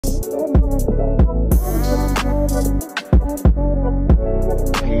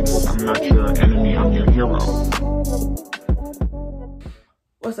I'm not your enemy, I'm your hero.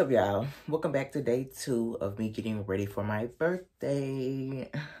 What's up, y'all? Welcome back to day 2 of me getting ready for my birthday.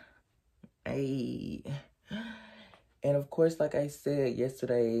 Hey. And of course, like I said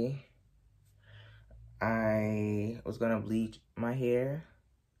yesterday, I was gonna bleach my hair.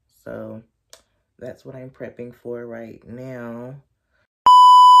 So that's what I'm prepping for right now.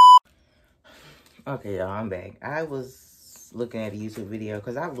 Okay, y'all, I'm back. I was looking at a YouTube video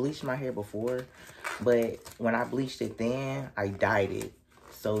because I bleached my hair before, but when I bleached it then, I dyed it.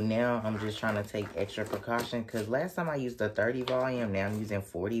 So now I'm just trying to take extra precaution because last time I used the 30 volume, now I'm using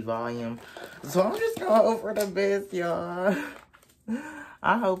 40 volume. So I'm just going to hope for the best, y'all.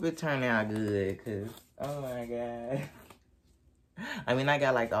 I hope it turned out good because, oh my God. I mean, I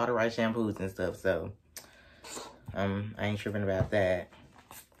got like all the right shampoos and stuff, so I ain't tripping about that.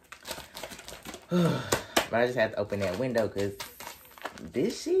 But I just had to open that window because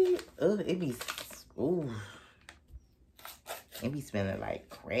this shit, it be smelling like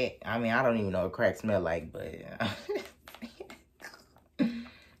crack. I mean, I don't even know what crack smell like, but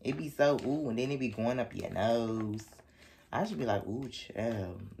it be so, and then it be going up your nose. I should be like,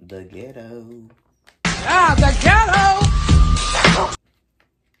 child, the ghetto. Ah, the ghetto!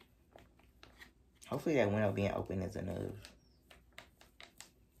 Hopefully that window being open is enough.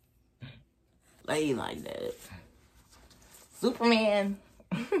 Lay like that. Superman.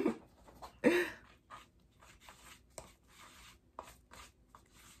 I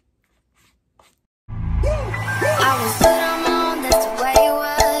was good on my own, that's the way it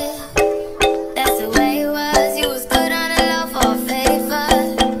was. That's the way it was. You was good on the low for a favor.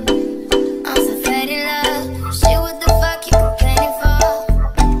 I'm so faded love. Shit, what the fuck you complaining for?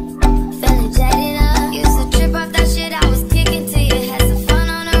 Feeling jaded up. Used to trip off that shit I was kicking to you. Had some fun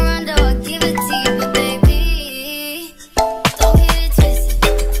on the run, though I give it to you. But baby, don't get it twisted.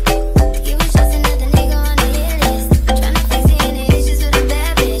 You was just another nigga on the hit list. Tryna fix any issues with a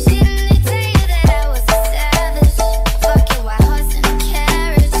bad bitch. Didn't they tell you that I was a savage? Fucking white horse and a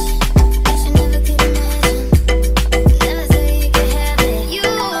carriage. But you never could imagine. Never said you could have it. You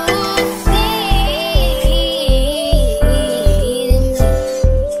need.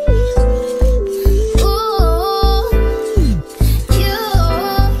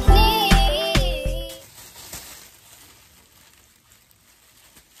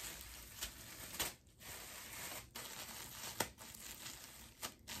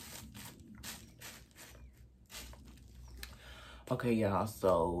 Okay, y'all,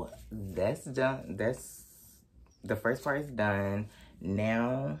 so that's done. That's the first part is done.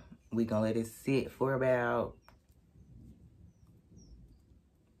 Now we gonna let it sit for about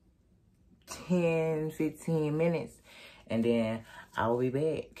 10-15 minutes, and then I'll be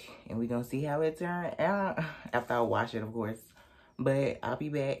back and we gonna see how it turned out after I wash it, of course. But I'll be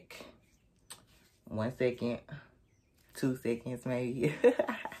back. 1 second, 2 seconds maybe.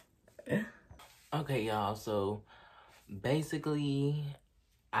 Okay, y'all, so basically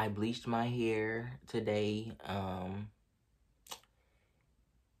I bleached my hair today,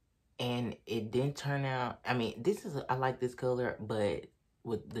 and it didn't turn out, I mean, I like this color, but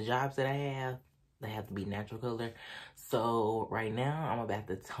with the jobs that I have, they have to be natural color. So right now I'm about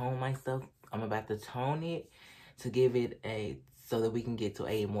to tone myself. I'm about to tone it to give it so that we can get to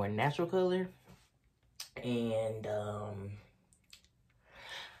a more natural color. And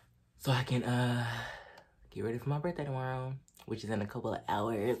so I can get ready for my birthday tomorrow, which is in a couple of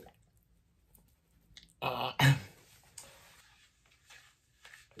hours.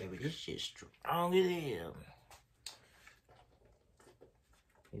 Baby, this shit's strong as hell.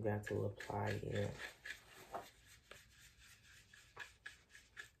 We got to apply it.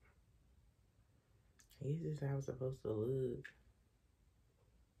 This is how it's supposed to look.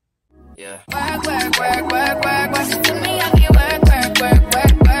 Yeah. Work, work, work, work, work, work. To me, I can work, work, work,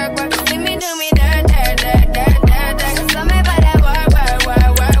 work, work, work. See me do me dirt, dirt, dirt, dirt, dirt, dirt. Cause I'm about that work, work,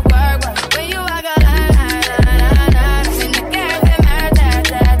 work, work, work, work. When you walk a line, line, line, line. In the girls, them hurt, da,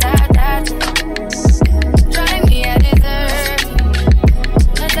 da, da, da. Drive me a dessert.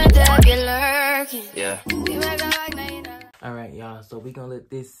 Let the dub be lurking. Yeah. We make a like, now you know. Alright, y'all, so we're gonna let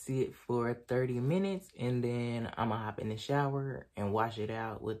this sit for 30 minutes, and then I'm gonna hop in the shower and wash it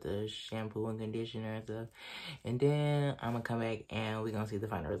out with the shampoo and conditioner and stuff. And then I'm gonna come back and we're gonna see the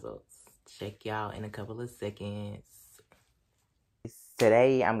final results. Check y'all in a couple of seconds.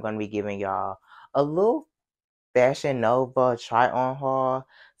 Today, I'm gonna be giving y'all a little Fashion Nova try-on haul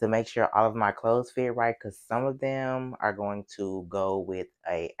to make sure all of my clothes fit right, because some of them are going to go with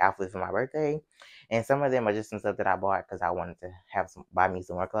a outfit for my birthday, and some of them are just some stuff that I bought because I wanted to buy me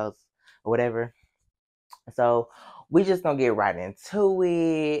some more clothes or whatever. So we just gonna get right into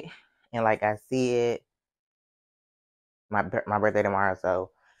it. And like I said, my birthday tomorrow,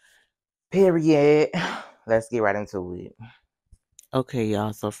 so period. Let's get right into it. Okay,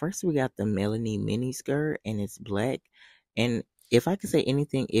 y'all. So first we got the Melanie mini skirt, and it's black. And if I could say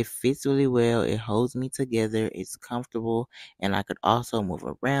anything, it fits really well. It holds me together. It's comfortable, and I could also move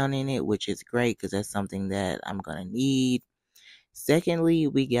around in it, which is great because that's something that I'm gonna need. Secondly,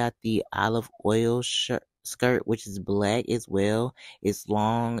 we got the olive oil skirt, which is black as well. It's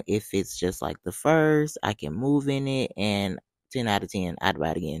long. It fits just like the first. I can move in it, and 10 out of 10. I'd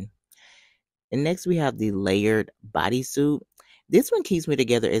buy it again. And next we have the layered bodysuit. This one keeps me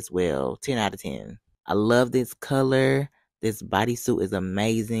together as well. 10 out of 10. I love this color. This bodysuit is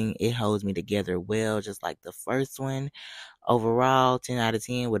amazing. It holds me together well, just like the first one. Overall, 10 out of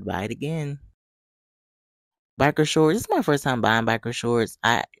 10. Would buy it again. Biker shorts. This is my first time buying biker shorts.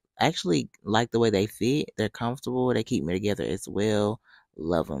 I actually like the way they fit. They're comfortable. They keep me together as well.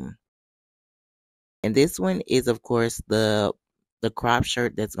 Love them. And this one is, of course, the crop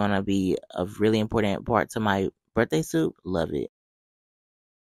shirt that's going to be a really important part to my birthday suit. Love it.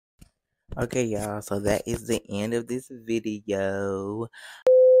 Okay, y'all. So that is the end of this video.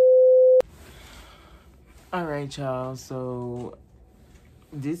 All right, y'all. So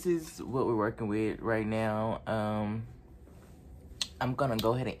this is what we're working with right now. I'm gonna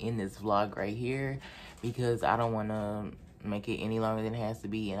go ahead and end this vlog right here because I don't want to make it any longer than it has to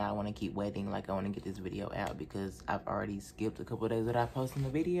be, and I don't want to keep waiting. Like, I want to get this video out because I've already skipped a couple of days without posting the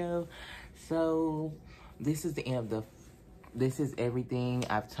video. So this is the end of this is everything.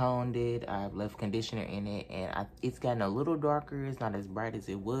 I've toned it. I've left conditioner in it, and it's gotten a little darker. It's not as bright as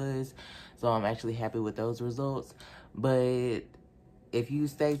it was, so I'm actually happy with those results. But if you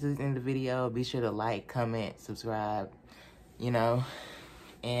stay to the end of the video, be sure to like, comment, subscribe, you know.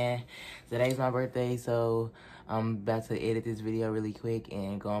 And today's my birthday, so I'm about to edit this video really quick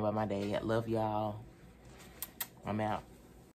and go on about my day. I love y'all. I'm out.